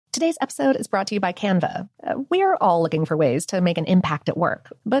Today's episode is brought to you by Canva. We're all looking for ways to make an impact at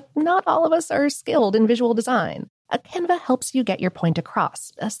work, but not all of us are skilled in visual design. Canva helps you get your point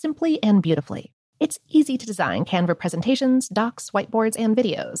across, simply and beautifully. It's easy to design Canva presentations, docs, whiteboards, and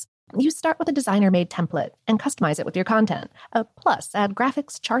videos. You start with a designer-made template and customize it with your content. Plus, add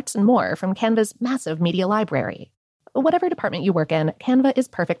graphics, charts, and more from Canva's massive media library. Whatever department you work in, Canva is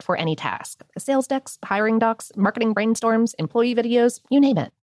perfect for any task. Sales decks, hiring docs, marketing brainstorms, employee videos, you name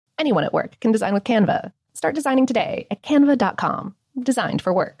it. Anyone at work can design with Canva. Start designing today at canva.com. Designed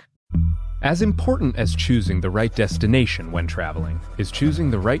for work. As important as choosing the right destination when traveling is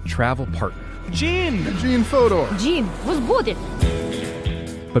choosing the right travel partner. Gene Fodor. Gene, was good.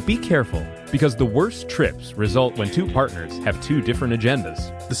 But be careful, because the worst trips result when two partners have two different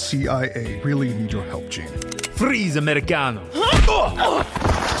agendas. The CIA really need your help, Gene. Freeze, Americano.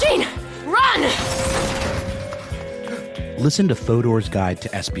 Gene, run! Listen to Fodor's Guide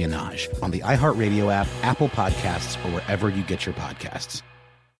to Espionage on the iHeartRadio app, Apple Podcasts, or wherever you get your podcasts.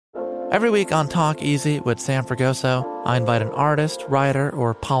 Every week on Talk Easy with Sam Fragoso, I invite an artist, writer,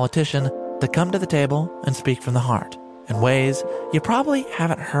 or politician to come to the table and speak from the heart in ways you probably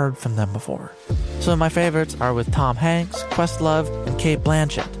haven't heard from them before. Some of my favorites are with Tom Hanks, Questlove, and Cate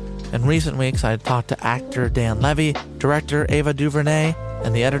Blanchett. In recent weeks, I talked to actor Dan Levy, director Ava DuVernay,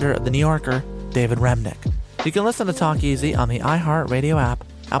 and the editor of The New Yorker, David Remnick. You can listen to Talk Easy on the iHeartRadio app,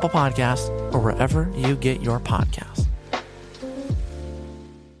 Apple Podcasts, or wherever you get your podcasts.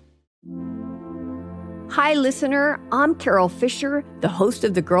 Hi, listener. I'm Carol Fisher, the host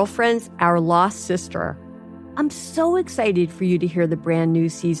of The Girlfriends, Our Lost Sister. I'm so excited for you to hear the brand new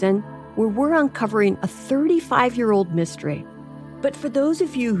season where we're uncovering a 35-year-old mystery. But for those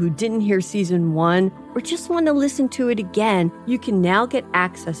of you who didn't hear season 1 or just want to listen to it again, you can now get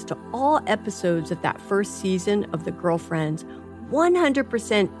access to all episodes of that first season of The Girlfriends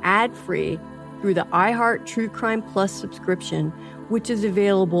 100% ad-free through the iHeart True Crime Plus subscription, which is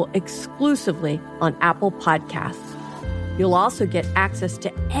available exclusively on Apple Podcasts. You'll also get access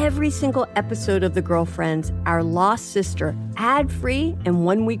to every single episode of The Girlfriends, Our Lost Sister, ad-free and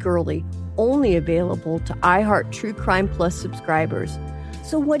 1 week early, only available to iHeart True Crime Plus subscribers.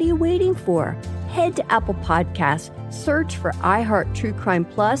 So what are you waiting for? Head to Apple Podcasts, search for iHeart True Crime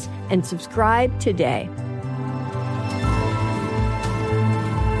Plus, and subscribe today.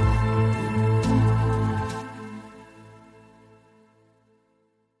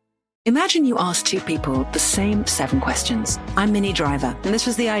 Imagine you ask two people the same 7 questions. I'm Minnie Driver, and this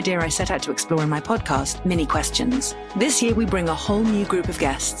was the idea I set out to explore in my podcast, Minnie Questions. This year, we bring a whole new group of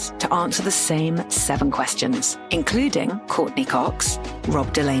guests to answer the same 7 questions, including Courtney Cox,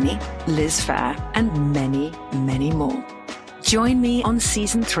 Rob Delaney, Liz Phair, and many, many more. Join me on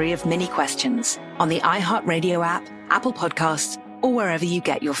Season 3 of Minnie Questions on the iHeartRadio app, Apple Podcasts, or wherever you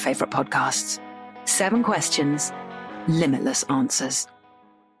get your favorite podcasts. 7 questions, limitless answers.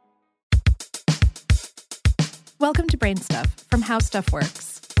 Welcome to Brain Stuff from How Stuff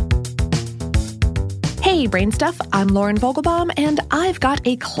Works. Hey, Brain Stuff, I'm Lauren Vogelbaum, and I've got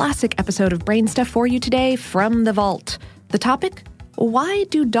a classic episode of Brain Stuff for you today from the vault. The topic? Why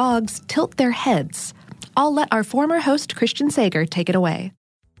do dogs tilt their heads? I'll let our former host, Christian Sager, take it away.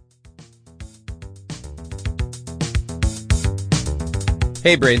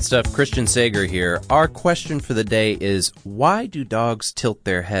 Hey Brain Stuff, Christian Sager here. Our question for the day is, why do dogs tilt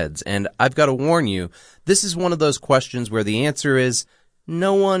their heads? And I've got to warn you, this is one of those questions where the answer is,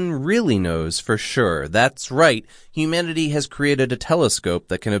 no one really knows for sure. That's right, humanity has created a telescope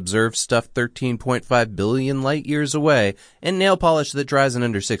that can observe stuff 13.5 billion light years away and nail polish that dries in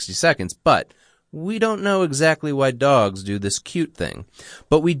under 60 seconds, but we don't know exactly why dogs do this cute thing.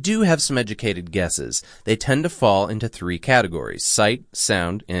 But we do have some educated guesses. They tend to fall into 3 categories: sight,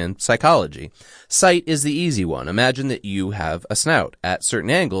 sound, and psychology. Sight is the easy one. Imagine that you have a snout. At certain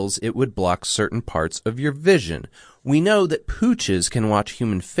angles, it would block certain parts of your vision. We know that pooches can watch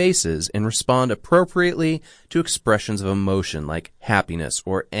human faces and respond appropriately to expressions of emotion like happiness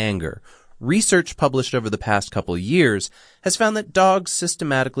or anger. Research published over the past couple years has found that dogs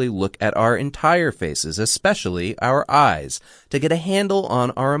systematically look at our entire faces, especially our eyes, to get a handle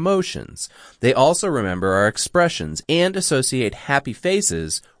on our emotions. They also remember our expressions and associate happy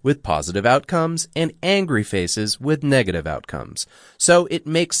faces with positive outcomes and angry faces with negative outcomes. So it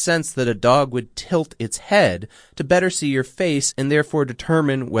makes sense that a dog would tilt its head to better see your face and therefore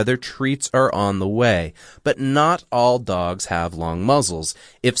determine whether treats are on the way. But not all dogs have long muzzles.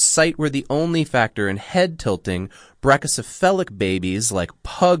 If sight were the only factor in head tilting, brachycephalic babies, like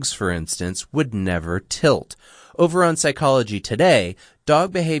pugs for instance, would never tilt. Over on Psychology Today,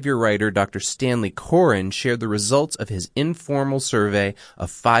 dog behavior writer Dr. Stanley Coren shared the results of his informal survey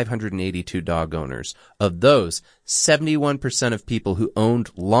of 582 dog owners. Of those, 71% of people who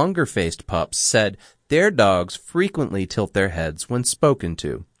owned longer-faced pups said their dogs frequently tilt their heads when spoken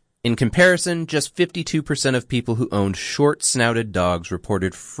to. In comparison, just 52% of people who owned short-snouted dogs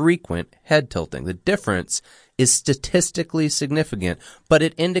reported frequent head tilting. The difference is statistically significant, but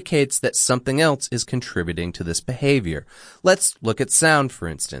it indicates that something else is contributing to this behavior. Let's look at sound, for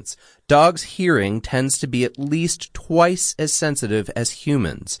instance. Dogs' hearing tends to be at least twice as sensitive as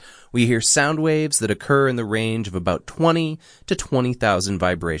humans. We hear sound waves that occur in the range of about 20 to 20,000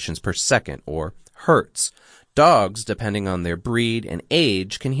 vibrations per second, or hertz. Dogs, depending on their breed and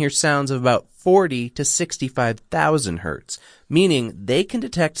age, can hear sounds of about 40 to 65,000 hertz, meaning they can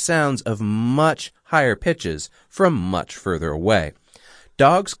detect sounds of much higher pitches from much further away.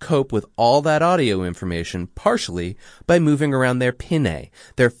 Dogs cope with all that audio information partially by moving around their pinnae,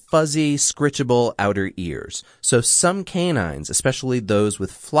 their fuzzy, scritchable outer ears. So some canines, especially those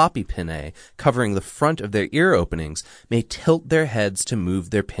with floppy pinnae covering the front of their ear openings, may tilt their heads to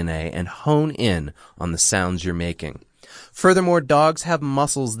move their pinnae and hone in on the sounds you're making. Furthermore, dogs have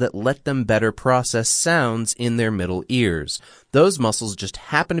muscles that let them better process sounds in their middle ears. Those muscles just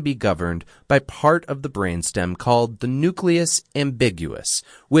happen to be governed by part of the brainstem called the nucleus ambiguus,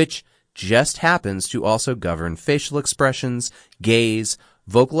 which just happens to also govern facial expressions, gaze,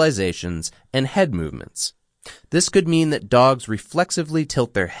 vocalizations, and head movements. This could mean that dogs reflexively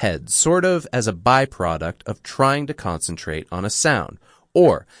tilt their heads, sort of as a byproduct of trying to concentrate on a sound.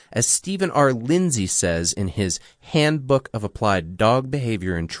 Or, as Stephen R. Lindsay says in his Handbook of Applied Dog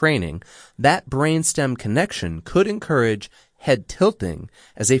Behavior and Training, that brainstem connection could encourage head tilting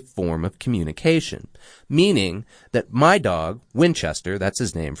as a form of communication, meaning that my dog, Winchester, that's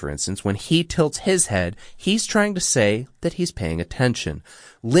his name for instance, when he tilts his head, he's trying to say that he's paying attention.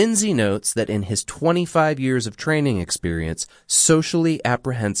 Lindsay notes that in his 25 years of training experience, socially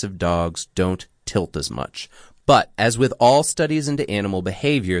apprehensive dogs don't tilt as much. But, as with all studies into animal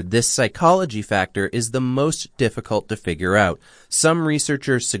behavior, this psychology factor is the most difficult to figure out. Some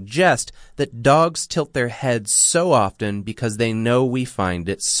researchers suggest that dogs tilt their heads so often because they know we find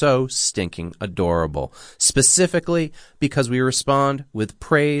it so stinking adorable. Specifically, because we respond with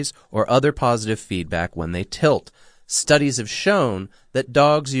praise or other positive feedback when they tilt. Studies have shown that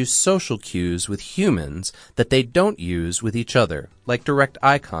dogs use social cues with humans that they don't use with each other, like direct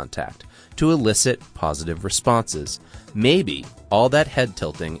eye contact, to elicit positive responses. Maybe all that head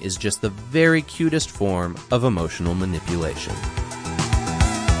tilting is just the very cutest form of emotional manipulation.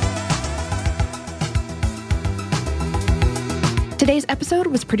 Today's episode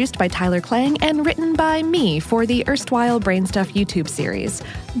was produced by Tyler Klang and written by me for the erstwhile Brainstuff YouTube series.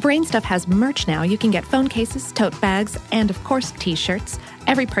 Brainstuff has merch now. You can get phone cases, tote bags, and of course, t-shirts.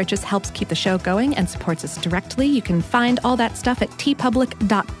 Every purchase helps keep the show going and supports us directly. You can find all that stuff at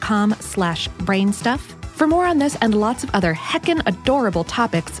tpublic.com/brainstuff. For more on this and lots of other heckin' adorable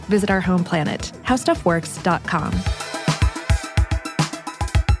topics, visit our home planet, howstuffworks.com.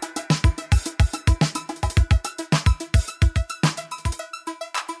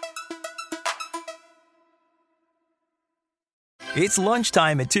 It's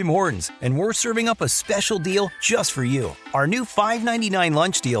lunchtime at Tim Hortons, and we're serving up a special deal just for you. Our new $5.99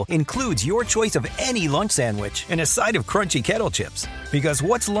 lunch deal includes your choice of any lunch sandwich and a side of crunchy kettle chips. Because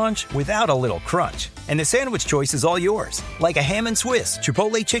what's lunch without a little crunch? And the sandwich choice is all yours, like a ham and Swiss,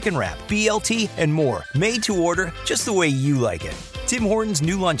 Chipotle chicken wrap, BLT, and more, made to order just the way you like it. Tim Hortons'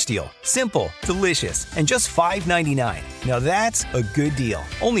 new lunch deal. Simple, delicious, and just $5.99. Now that's a good deal.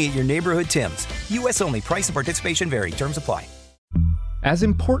 Only at your neighborhood Tim's. U.S. only. Price and participation vary. Terms apply. As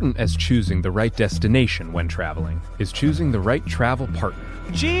important as choosing the right destination when traveling is choosing the right travel partner.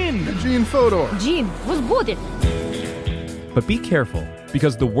 Gene Fodor. Gene, was будет? But be careful,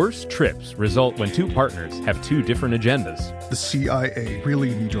 because the worst trips result when two partners have two different agendas. The CIA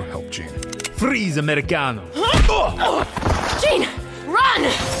really need your help, Gene. Freeze, Americano. Gene, run!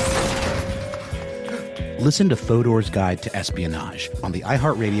 Listen to Fodor's Guide to Espionage on the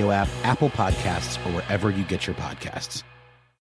iHeartRadio app, Apple Podcasts, or wherever you get your podcasts.